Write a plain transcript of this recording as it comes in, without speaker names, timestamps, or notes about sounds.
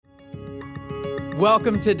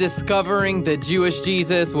Welcome to Discovering the Jewish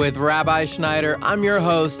Jesus with Rabbi Schneider. I'm your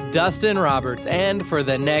host, Dustin Roberts, and for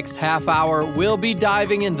the next half hour, we'll be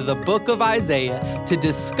diving into the book of Isaiah to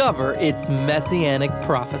discover its messianic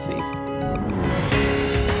prophecies.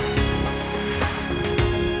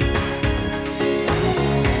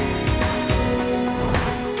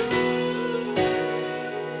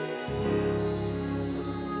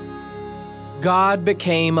 God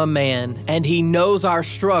became a man, and He knows our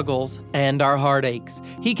struggles and our heartaches.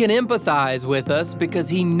 He can empathize with us because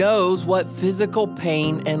He knows what physical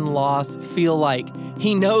pain and loss feel like.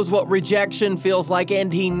 He knows what rejection feels like,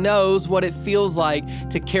 and He knows what it feels like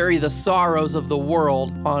to carry the sorrows of the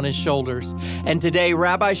world on His shoulders. And today,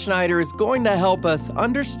 Rabbi Schneider is going to help us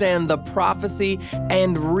understand the prophecy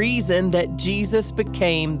and reason that Jesus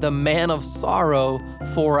became the man of sorrow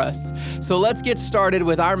for us. So let's get started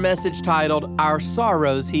with our message titled, Our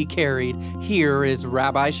Sorrows He Carried. Here is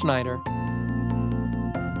Rabbi Schneider.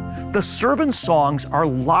 The servant songs are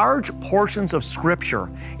large portions of Scripture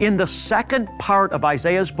in the second part of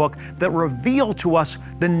Isaiah's book that reveal to us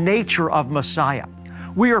the nature of Messiah.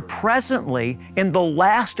 We are presently in the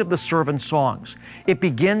last of the servant songs. It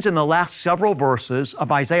begins in the last several verses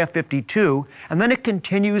of Isaiah 52, and then it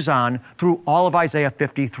continues on through all of Isaiah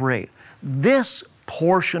 53. This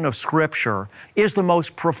portion of Scripture is the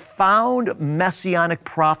most profound messianic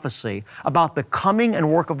prophecy about the coming and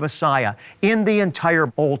work of Messiah in the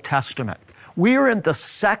entire Old Testament. We are in the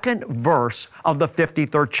second verse of the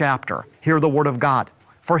 53rd chapter. Hear the word of God.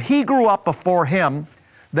 For He grew up before Him.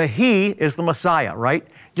 The He is the Messiah, right?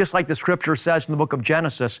 Just like the Scripture says in the book of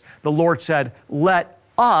Genesis, the Lord said, "Let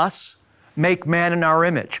us make man in our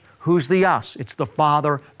image." Who's the us? It's the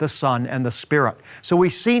Father, the Son, and the Spirit. So we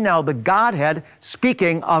see now the Godhead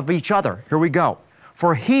speaking of each other. Here we go.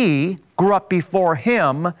 For He grew up before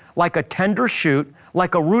Him like a tender shoot,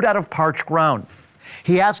 like a root out of parched ground.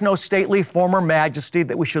 He has no stately form or majesty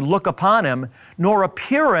that we should look upon Him, nor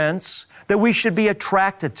appearance that we should be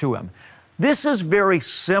attracted to Him. This is very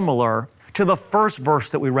similar to the first verse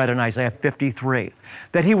that we read in Isaiah 53,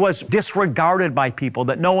 that He was disregarded by people,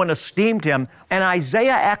 that no one esteemed Him. And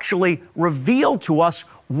Isaiah actually revealed to us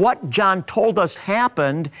what John told us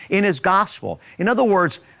happened in his gospel. In other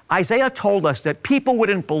words, Isaiah told us that people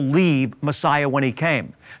wouldn't believe Messiah when He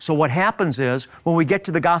came. So what happens is, when we get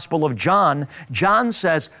to the Gospel of John, John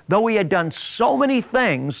says, though He had done so many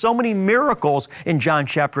things, so many miracles in John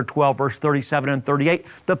chapter 12, verse 37 and 38,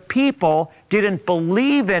 the people didn't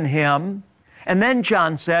believe in Him. And then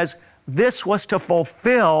John says, this was to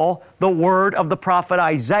fulfill the word of the prophet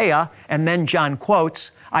Isaiah. And then John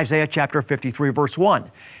quotes Isaiah chapter 53, verse 1.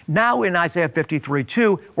 Now in Isaiah 53,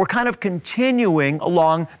 2, we're kind of continuing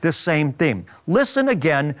along this same theme. Listen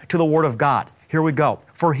again to the word of God. Here we go.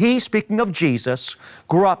 For He, speaking of Jesus,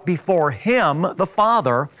 grew up before Him, the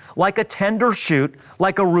Father, like a tender shoot,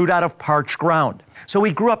 like a root out of parched ground. So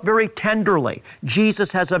He grew up very tenderly.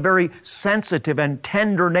 Jesus has a very sensitive and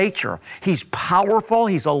tender nature. He's powerful,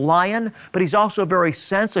 He's a lion, but He's also very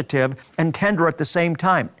sensitive and tender at the same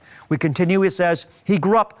time. We continue, it says, He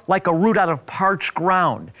grew up like a root out of parched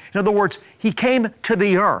ground. In other words, He came to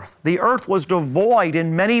the earth. The earth was devoid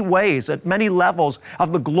in many ways, at many levels,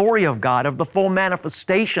 of the glory of God, of the full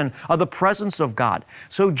manifestation of the presence of God.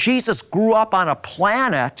 So Jesus grew up on a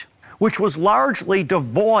planet which was largely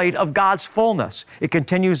devoid of God's fullness. It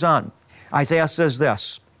continues on. Isaiah says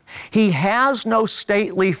this, He has no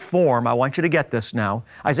stately form. I want you to get this now.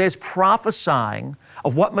 Isaiah's prophesying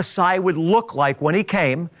of what Messiah would look like when He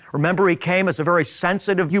came. Remember, He came as a very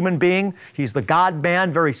sensitive human being. He's the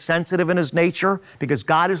God-man, very sensitive in His nature, because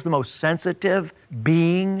God is the most sensitive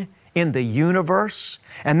being in the universe.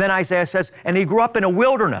 And then Isaiah says, and He grew up in a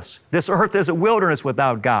wilderness. This earth is a wilderness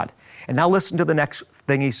without God. And now listen to the next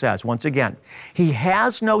thing He says. Once again, He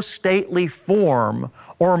has no stately form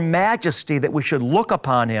or majesty that we should look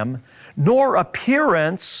upon Him, nor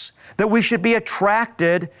appearance that we should be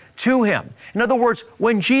attracted to Him. In other words,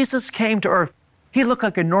 when Jesus came to earth, He looked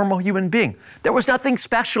like a normal human being. There was nothing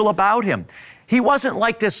special about Him. He wasn't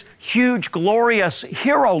like this huge, glorious,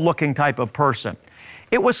 hero-looking type of person.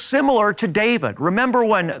 It was similar to David. Remember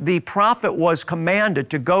when the prophet was commanded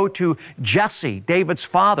to go to Jesse, David's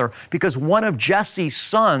father, because one of Jesse's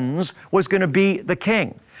sons was going to be the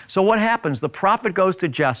king. So what happens? The prophet goes to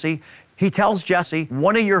Jesse. He tells Jesse,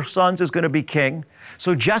 one of your sons is going to be king.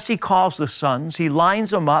 So Jesse calls the sons. He lines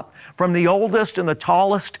them up from the oldest and the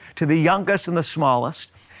tallest to the youngest and the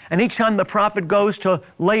smallest. And each time the prophet goes to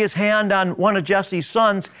lay his hand on one of Jesse's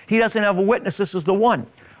sons, he doesn't have a witness. This is the one.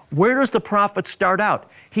 Where does the prophet start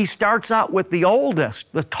out? He starts out with the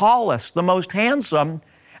oldest, the tallest, the most handsome,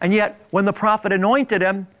 and yet when the prophet anointed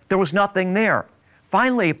him, there was nothing there.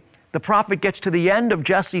 Finally, the prophet gets to the end of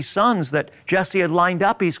Jesse's sons that Jesse had lined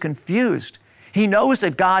up. He's confused. He knows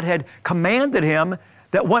that God had commanded him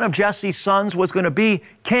that one of Jesse's sons was going to be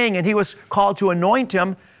king, and he was called to anoint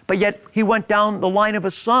him, but yet he went down the line of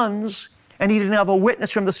his sons, and he didn't have a witness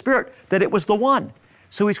from the Spirit that it was the one.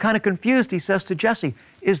 So he's kind of confused. He says to Jesse,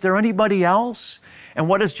 is there anybody else? And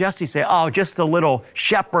what does Jesse say? Oh, just the little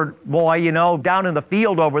shepherd boy, down in the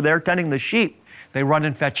field over there tending the sheep. They run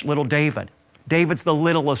and fetch little David. David's the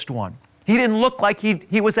littlest one. He didn't look like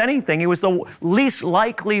he was anything. He was the least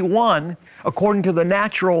likely one, according to the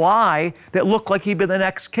natural eye, that looked like he'd be the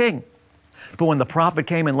next king. But when the prophet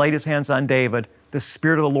came and laid his hands on David, the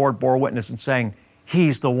Spirit of the Lord bore witness in saying,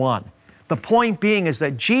 he's the one. The point being is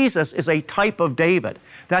that Jesus is a type of David.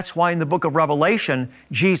 That's why in the book of Revelation,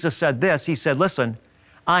 Jesus said this. He said, listen,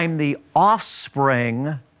 I'm the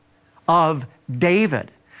offspring of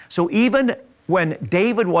David. So even when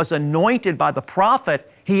David was anointed by the prophet,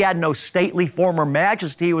 he had no stately form or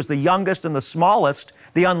majesty. He was the youngest and the smallest,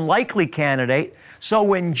 the unlikely candidate. So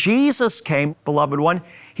when Jesus came, beloved one,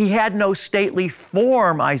 he had no stately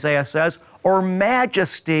form, Isaiah says, or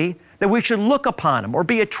majesty that we should look upon him or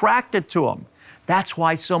be attracted to him. That's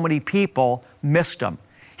why so many people missed him.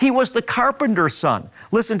 He was the carpenter's son.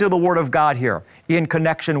 Listen to the word of God here in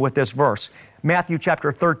connection with this verse. Matthew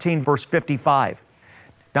chapter 13, verse 55.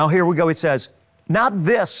 Now here we go. It says, not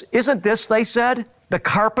this, isn't this, they said, the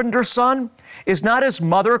carpenter's son? Is not his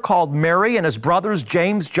mother called Mary and his brothers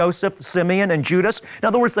James, Joseph, Simeon, and Judas? In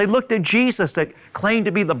other words, they looked at Jesus that claimed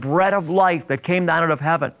to be the bread of life that came down out of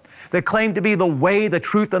heaven, that claimed to be the way, the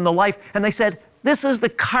truth, and the life. And they said, this is the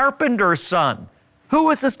carpenter's son. Who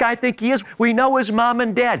does this guy think he is? We know his mom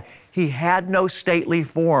and dad. He had no stately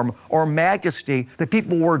form or majesty that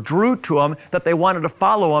people were drew to him, that they wanted to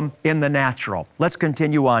follow him in the natural. Let's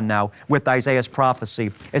continue on now with Isaiah's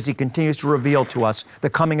prophecy as he continues to reveal to us the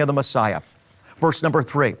coming of the Messiah. Verse number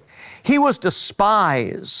 3, he was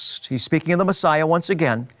despised. He's speaking of the Messiah once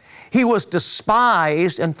again. He was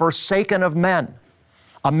despised and forsaken of men,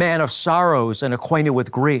 a man of sorrows and acquainted with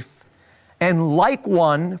grief. And like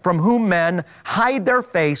one from whom men hide their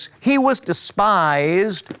face, he was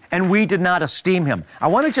despised, and we did not esteem him. I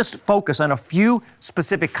want to just focus on a few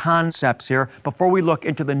specific concepts here before we look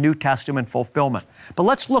into the New Testament fulfillment. But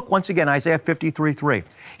let's look once again, Isaiah 53:3.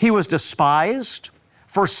 He was despised,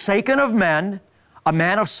 forsaken of men, a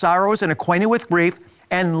man of sorrows and acquainted with grief,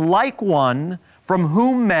 and like one from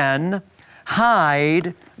whom men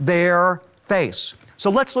hide their face. So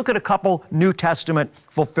let's look at a couple New Testament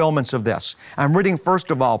fulfillments of this. I'm reading first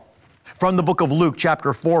of all from the book of Luke,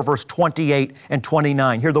 chapter 4, verse 28 and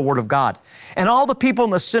 29. Hear the word of God. And all the people in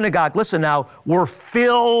the synagogue, listen now, were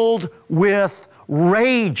filled with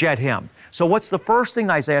rage at him. So what's the first thing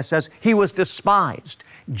Isaiah says? He was despised.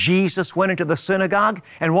 Jesus went into the synagogue,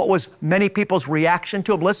 and what was many people's reaction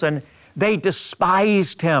to him? Listen, they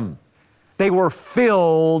despised him. They were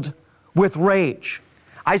filled with rage.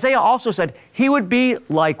 Isaiah also said he would be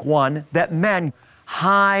like one that men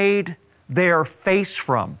hide their face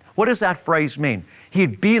from. What does that phrase mean?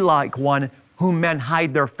 He'd be like one whom men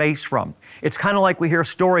hide their face from. It's kind of like we hear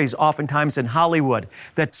stories oftentimes in Hollywood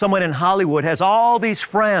that someone in Hollywood has all these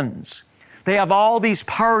friends. They have all these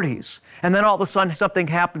parties, and then all of a sudden something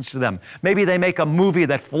happens to them. Maybe they make a movie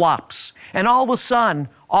that flops, and all of a sudden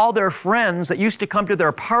all their friends that used to come to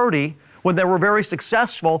their party when they were very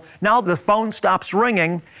successful, now the phone stops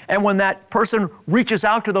ringing, and when that person reaches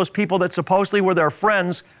out to those people that supposedly were their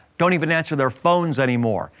friends, don't even answer their phones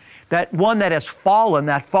anymore. That one that has fallen,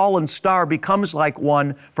 that fallen star, becomes like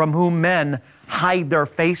one from whom men hide their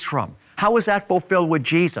face from. How was that fulfilled with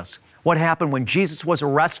Jesus? What happened when Jesus was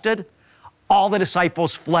arrested? All the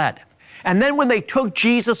disciples fled. And then when they took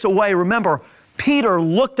Jesus away, remember, Peter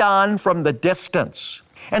looked on from the distance.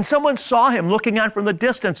 And someone saw him looking on from the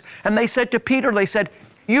distance, and they said to Peter, they said,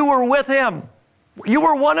 you were with him. You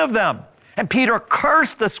were one of them. And Peter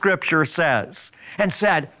cursed, the scripture says, and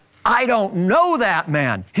said, I don't know that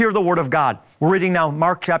man. Hear the word of God. We're reading now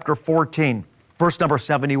Mark chapter 14, verse number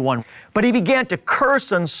 71. But he began to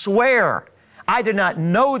curse and swear, I did not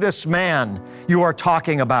know this man you are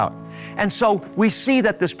talking about. And so we see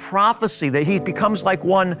that this prophecy that he becomes like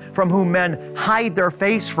one from whom men hide their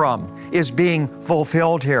face from is being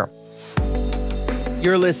fulfilled here.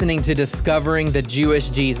 You're listening to Discovering the Jewish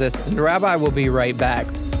Jesus, and Rabbi will be right back,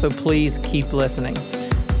 so please keep listening.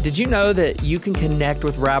 Did you know that you can connect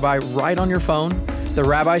with Rabbi right on your phone? The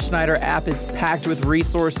Rabbi Schneider app is packed with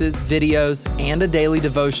resources, videos, and a daily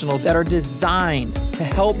devotional that are designed to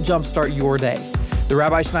help jumpstart your day. The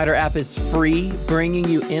Rabbi Schneider app is free, bringing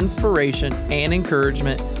you inspiration and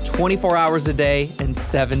encouragement 24 hours a day and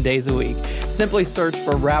 7 days a week. Simply search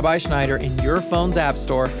for Rabbi Schneider in your phone's app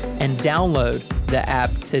store and download the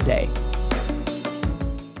app today.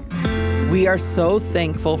 We are so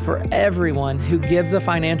thankful for everyone who gives a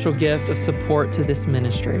financial gift of support to this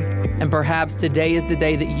ministry. And perhaps today is the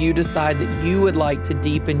day that you decide that you would like to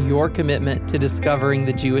deepen your commitment to discovering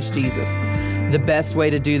the Jewish Jesus. The best way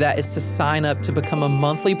to do that is to sign up to become a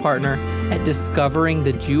monthly partner at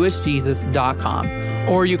discoveringthejewishjesus.com.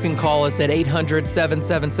 Or you can call us at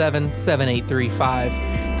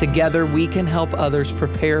 800-777-7835. Together, we can help others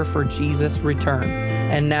prepare for Jesus' return.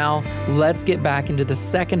 And now, let's get back into the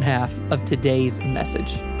second half of today's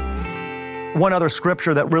message. One other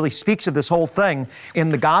scripture that really speaks of this whole thing in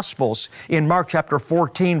the Gospels, in Mark chapter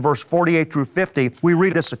 14, verse 48 through 50, we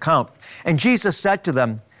read this account. And Jesus said to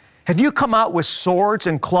them, "Have you come out with swords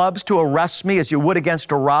and clubs to arrest me as you would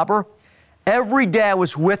against a robber? Every day I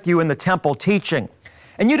was with you in the temple teaching,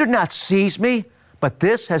 and you did not seize me, but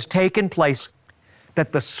this has taken place,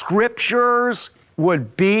 that the scriptures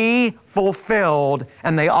would be fulfilled,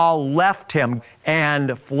 and they all left him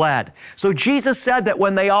and fled." So Jesus said that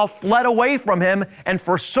when they all fled away from him and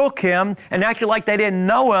forsook him and acted like they didn't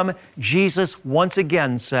know him, Jesus once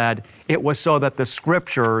again said it was so that the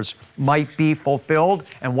scriptures might be fulfilled.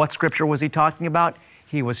 And what scripture was he talking about?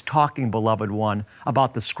 He was talking, beloved one,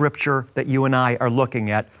 about the scripture that you and I are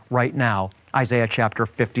looking at right now, Isaiah chapter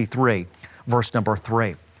 53, verse number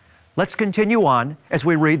 3. Let's continue on as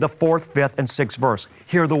we read the 4th, 5th, and 6th verse.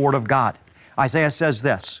 Hear the word of God. Isaiah says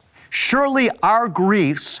this, "Surely our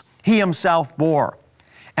griefs he himself bore,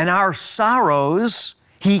 and our sorrows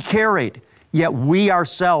he carried, yet we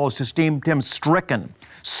ourselves esteemed him stricken,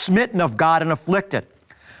 smitten of God and afflicted.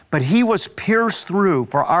 But he was pierced through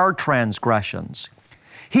for our transgressions.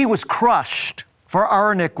 He was crushed for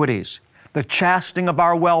our iniquities. The chastening of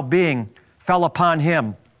our well-being fell upon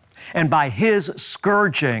him, and by his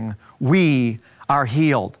scourging we are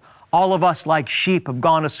healed. All of us like sheep have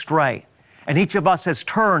gone astray, and each of us has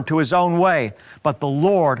turned to his own way, but the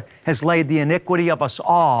Lord has laid the iniquity of us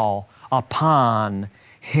all upon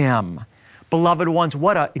him." Beloved ones,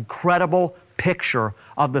 what an incredible picture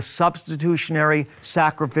of the substitutionary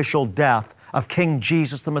sacrificial death of King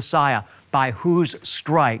Jesus the Messiah, by whose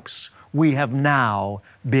stripes we have now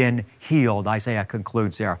been healed. Isaiah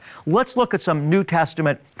concludes there. Let's look at some New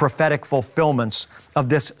Testament prophetic fulfillments of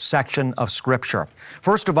this section of Scripture.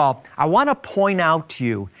 First of all, I want to point out to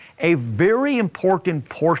you a very important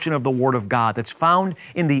portion of the Word of God that's found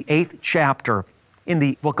in the 8th chapter in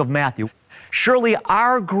the book of Matthew. "Surely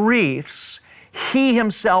our griefs he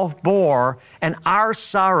himself bore, and our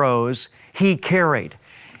sorrows he carried."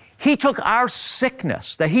 He took our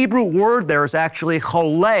sickness. The Hebrew word there is actually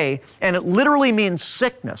chole, and it literally means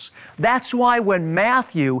sickness. That's why when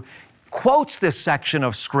Matthew quotes this section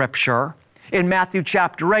of Scripture, in Matthew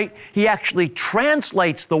chapter 8, he actually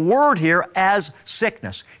translates the word here as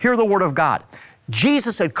sickness. Hear the word of God.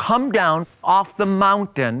 Jesus had come down off the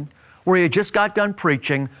mountain where he had just got done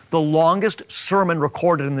preaching the longest sermon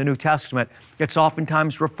recorded in the New Testament. It's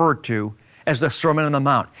oftentimes referred to as the Sermon on the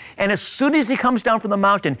Mount. And as soon as he comes down from the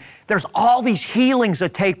mountain, there's all these healings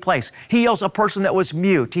that take place. He heals a person that was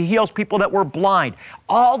mute. He heals people that were blind.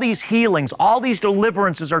 All these healings, all these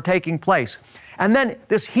deliverances are taking place. And then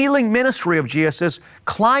this healing ministry of Jesus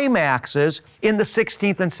climaxes in the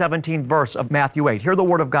 16th and 17th verse of Matthew 8. Hear the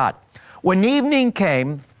word of God. "When evening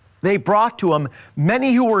came, they brought to him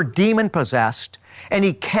many who were demon-possessed, and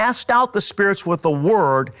he cast out the spirits with the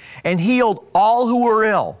word and healed all who were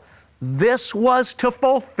ill. This was to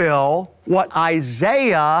fulfill what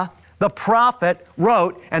Isaiah the prophet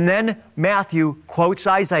wrote." And then Matthew quotes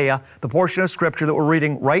Isaiah, the portion of Scripture that we're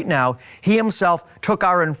reading right now. "He himself took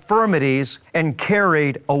our infirmities and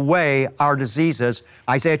carried away our diseases."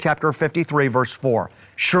 Isaiah chapter 53, verse 4.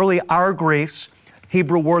 "Surely our griefs,"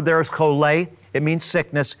 Hebrew word there is chole, it means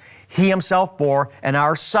sickness, "he himself bore, and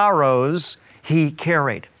our sorrows he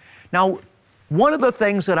carried." Now, one of the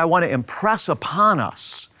things that I want to impress upon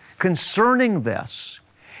us concerning this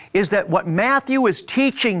is that what Matthew is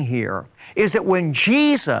teaching here is that when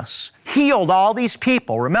Jesus healed all these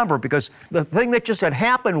people, remember, because the thing that just had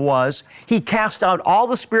happened was he cast out all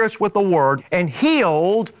the spirits with the word and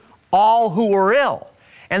healed all who were ill.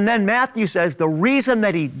 And then Matthew says the reason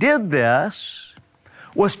that he did this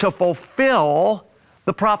was to fulfill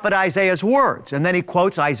the prophet Isaiah's words. And then he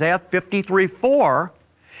quotes Isaiah 53:4.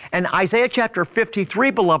 And Isaiah chapter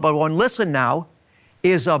 53, beloved one, listen now,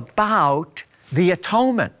 is about the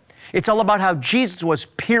atonement. It's all about how Jesus was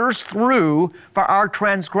pierced through for our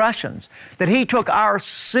transgressions, that he took our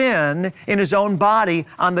sin in his own body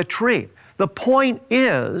on the tree. The point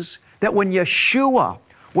is that when Yeshua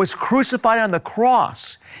was crucified on the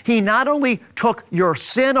cross, He not only took your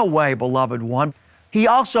sin away, beloved one, He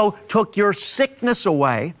also took your sickness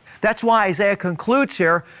away. That's why Isaiah concludes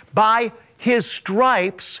here, by His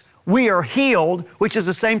stripes we are healed, which is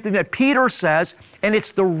the same thing that Peter says, and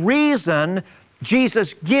it's the reason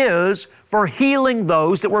Jesus gives for healing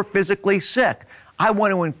those that were physically sick. I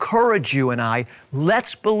want to encourage you and I,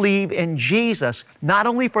 let's believe in Jesus, not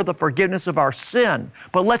only for the forgiveness of our sin,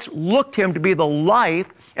 but let's look to Him to be the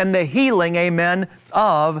life and the healing, amen,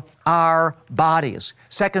 of our bodies.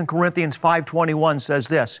 2 Corinthians 5:21 says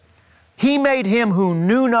this, He made Him who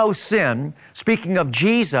knew no sin, speaking of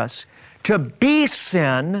Jesus, to be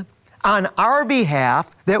sin on our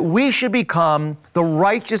behalf, that we should become the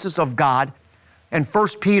righteousness of God. And 1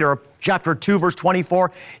 Peter chapter 2, verse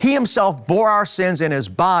 24, He Himself bore our sins in His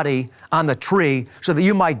body on the tree so that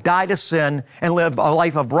you might die to sin and live a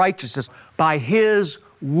life of righteousness. By His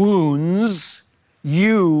wounds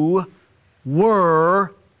you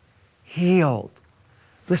were healed.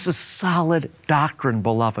 This is solid doctrine,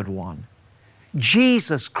 beloved one.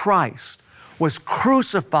 Jesus Christ was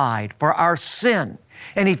crucified for our sin,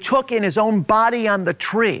 and He took in His own body on the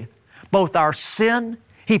tree both our sin,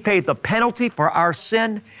 He paid the penalty for our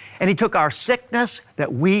sin, and He took our sickness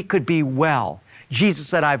that we could be well. Jesus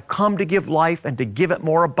said, I've come to give life and to give it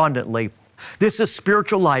more abundantly. This is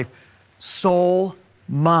spiritual life, soul,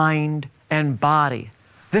 mind, and body.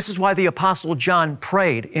 This is why the Apostle John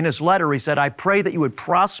prayed in his letter. He said, I pray that you would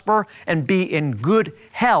prosper and be in good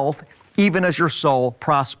health, even as your soul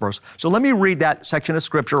prospers. So let me read that section of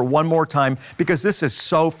Scripture one more time, because this is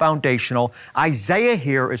so foundational. Isaiah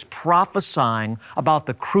here is prophesying about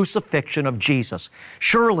the crucifixion of Jesus.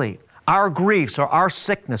 Surely our griefs or our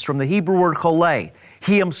sickness, from the Hebrew word cholei,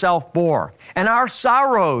 He Himself bore, and our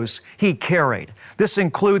sorrows He carried. This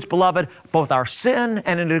includes, beloved, both our sin,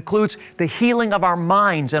 and it includes the healing of our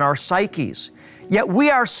minds and our psyches. Yet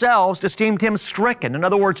we ourselves esteemed Him stricken. In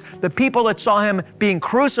other words, the people that saw Him being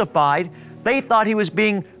crucified, they thought He was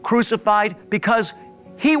being crucified because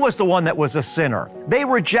He was the one that was a sinner. They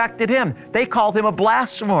rejected Him. They called Him a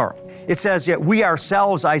blasphemer. It says, yet we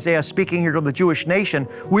ourselves, Isaiah speaking here to the Jewish nation,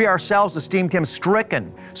 we ourselves esteemed Him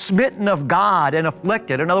stricken, smitten of God, and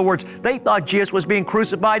afflicted. In other words, they thought Jesus was being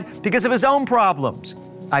crucified because of His own problems.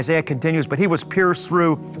 Isaiah continues, but He was pierced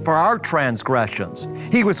through for our transgressions.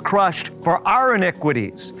 He was crushed for our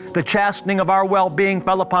iniquities. The chastening of our well-being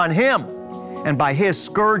fell upon Him, and by His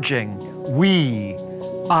scourging we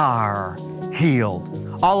are healed.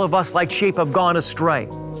 All of us like sheep have gone astray.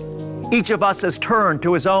 Each of us has turned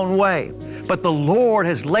to his own way, but the Lord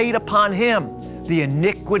has laid upon Him the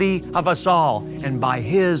iniquity of us all, and by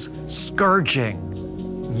His scourging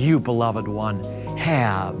you, beloved one,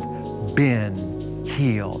 have been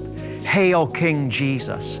healed. Hail King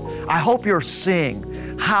Jesus. I hope you're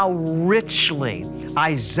seeing how richly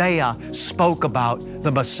Isaiah spoke about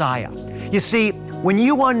the Messiah. You see, when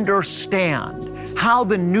you understand how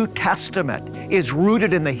the New Testament is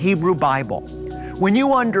rooted in the Hebrew Bible, when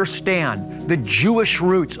you understand the Jewish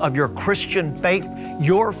roots of your Christian faith,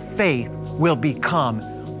 your faith will become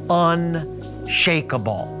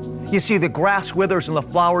unshakable. You see, the grass withers and the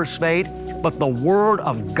flowers fade, but the Word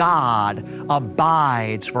of God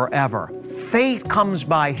abides forever. Faith comes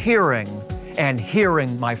by hearing, and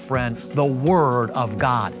hearing, my friend, the Word of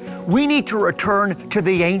God. We need to return to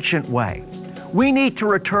the ancient way. We need to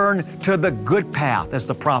return to the good path, as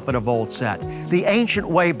the prophet of old said. The ancient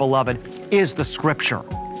way, beloved, is the Scripture.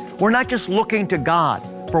 We're not just looking to God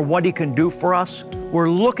for what He can do for us. We're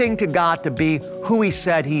looking to God to be who He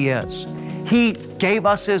said He is. He gave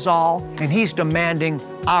us His all, and He's demanding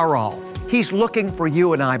our all. He's looking for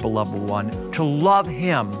you and I, beloved one, to love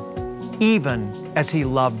Him even as He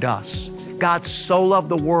loved us. God so loved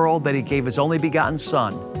the world that He gave His only begotten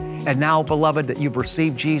Son. And now, beloved, that you've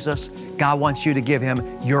received Jesus, God wants you to give Him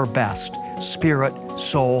your best: spirit,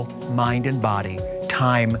 soul, mind, and body,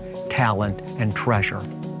 time, talent, and treasure.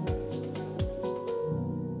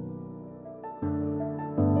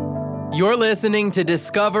 You're listening to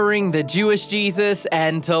Discovering the Jewish Jesus,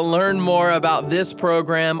 and to learn more about this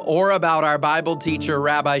program or about our Bible teacher,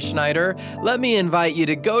 Rabbi Schneider, let me invite you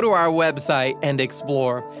to go to our website and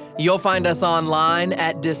explore. You'll find us online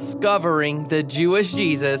at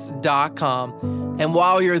discoveringthejewishjesus.com. And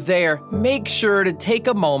while you're there, make sure to take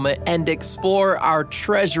a moment and explore our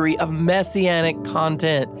treasury of messianic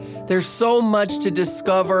content. There's so much to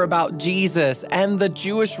discover about Jesus and the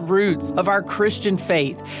Jewish roots of our Christian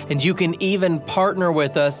faith, and you can even partner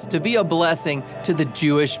with us to be a blessing to the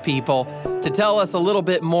Jewish people. To tell us a little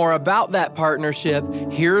bit more about that partnership,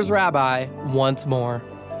 here's Rabbi once more.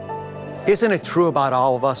 Isn't it true about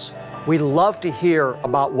all of us? we love to hear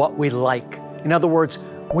about what we like. In other words,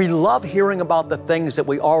 we love hearing about the things that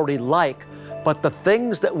we already like, but the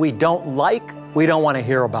things that we don't like, we don't want to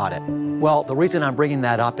hear about it. Well, the reason I'm bringing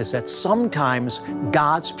that up is that sometimes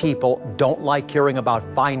God's people don't like hearing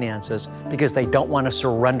about finances because they don't want to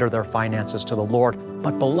surrender their finances to the Lord.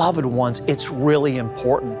 But beloved ones, it's really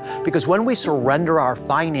important because when we surrender our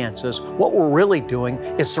finances, what we're really doing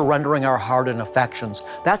is surrendering our heart and affections.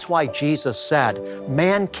 That's why Jesus said,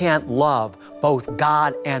 man can't love both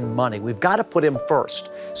God and money. We've got to put Him first.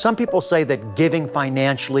 Some people say that giving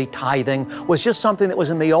financially, tithing, was just something that was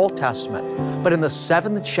in the Old Testament. But in the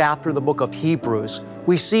 7th chapter of the book of Hebrews,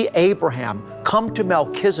 we see Abraham come to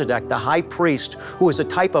Melchizedek, the high priest, who is a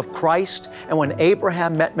type of Christ. And when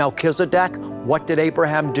Abraham met Melchizedek, what did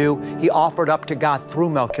Abraham do? He offered up to God through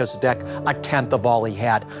Melchizedek a tenth of all he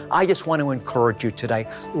had. I just want to encourage you today.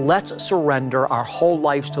 Let's surrender our whole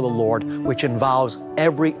lives to the Lord, which involves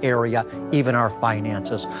every area, even our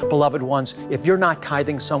finances. Beloved ones, if you're not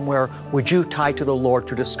tithing somewhere, would you tithe to the Lord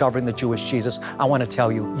through discovering the Jewish Jesus? I want to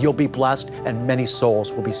tell you, you'll be blessed and many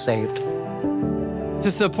souls will be saved. To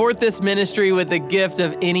support this ministry with a gift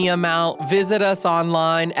of any amount, visit us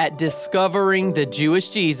online at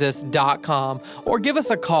discoveringthejewishjesus.com or give us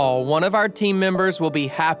a call. One of our team members will be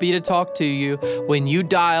happy to talk to you when you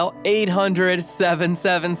dial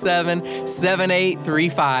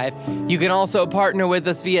 800-777-7835. You can also partner with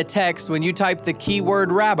us via text when you type the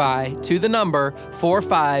keyword Rabbi to the number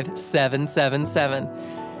 45777.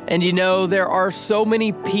 And you know, there are so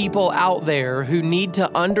many people out there who need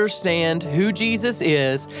to understand who Jesus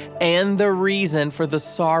is and the reason for the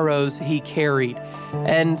sorrows He carried.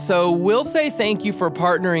 And so we'll say thank you for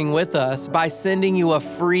partnering with us by sending you a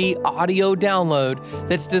free audio download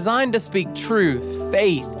that's designed to speak truth,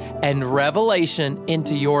 faith, and revelation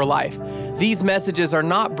into your life. These messages are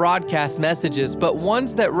not broadcast messages, but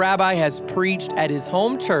ones that Rabbi has preached at his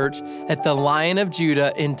home church at the Lion of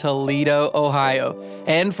Judah in Toledo, Ohio.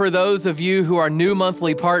 And for those of you who are new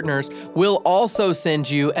monthly partners, we'll also send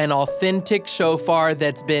you an authentic shofar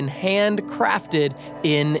that's been handcrafted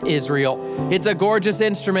in Israel. It's a gorgeous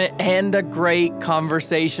instrument and a great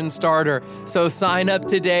conversation starter. So sign up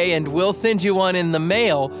today and we'll send you one in the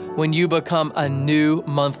mail when you become a new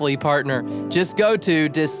monthly partner. Just go to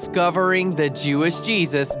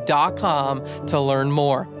discoveringthejewishjesus.com to learn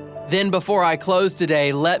more. Then before I close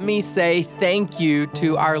today, let me say thank you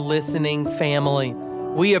to our listening family.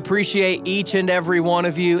 We appreciate each and every one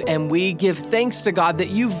of you, and we give thanks to God that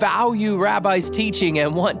you value Rabbi's teaching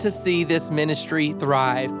and want to see this ministry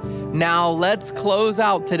thrive. Now let's close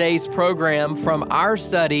out today's program from our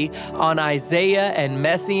study on Isaiah and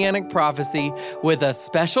Messianic prophecy with a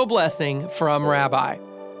special blessing from Rabbi.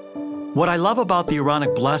 What I love about the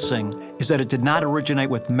Aaronic blessing is that it did not originate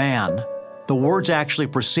with man. The words actually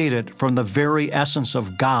proceeded from the very essence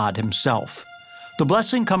of God Himself. The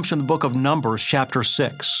blessing comes from the book of Numbers, chapter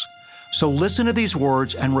 6. So listen to these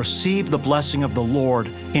words and receive the blessing of the Lord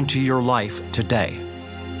into your life today.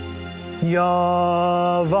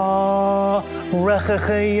 Yavarech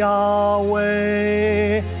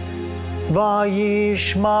Yahweh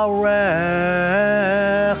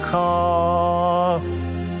vayishmarecha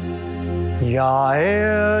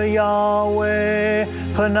Ya'er Yahweh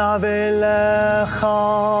panav elecha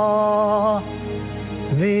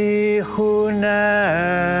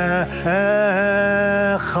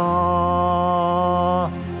Vichunecha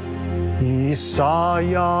Yisa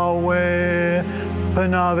Yahweh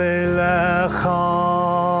panav elecha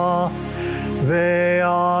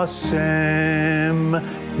Ve'asem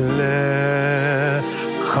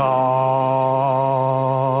lecha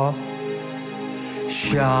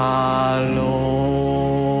Shalom.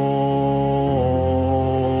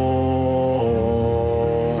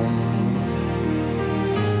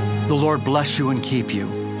 The Lord bless you and keep you.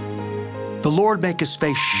 The Lord make His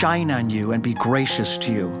face shine on you and be gracious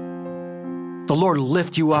to you. The Lord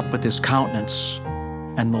lift you up with His countenance,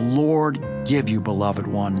 and the Lord give you, beloved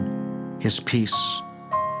one, His peace.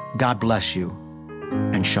 God bless you,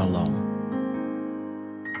 and shalom.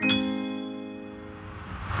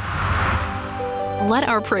 Let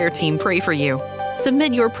our prayer team pray for you.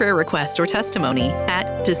 Submit your prayer request or testimony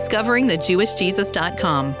at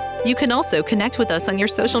discoveringthejewishjesus.com. You can also connect with us on your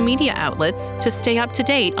social media outlets to stay up to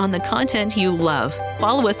date on the content you love.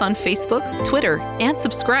 Follow us on Facebook, Twitter, and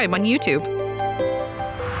subscribe on YouTube.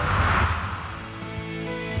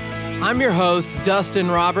 I'm your host, Dustin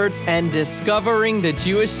Roberts, and Discovering the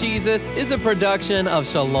Jewish Jesus is a production of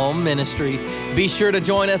Shalom Ministries. Be sure to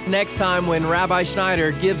join us next time when Rabbi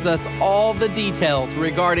Schneider gives us all the details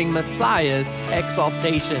regarding Messiah's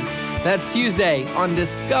exaltation. That's Tuesday on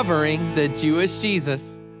Discovering the Jewish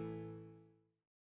Jesus.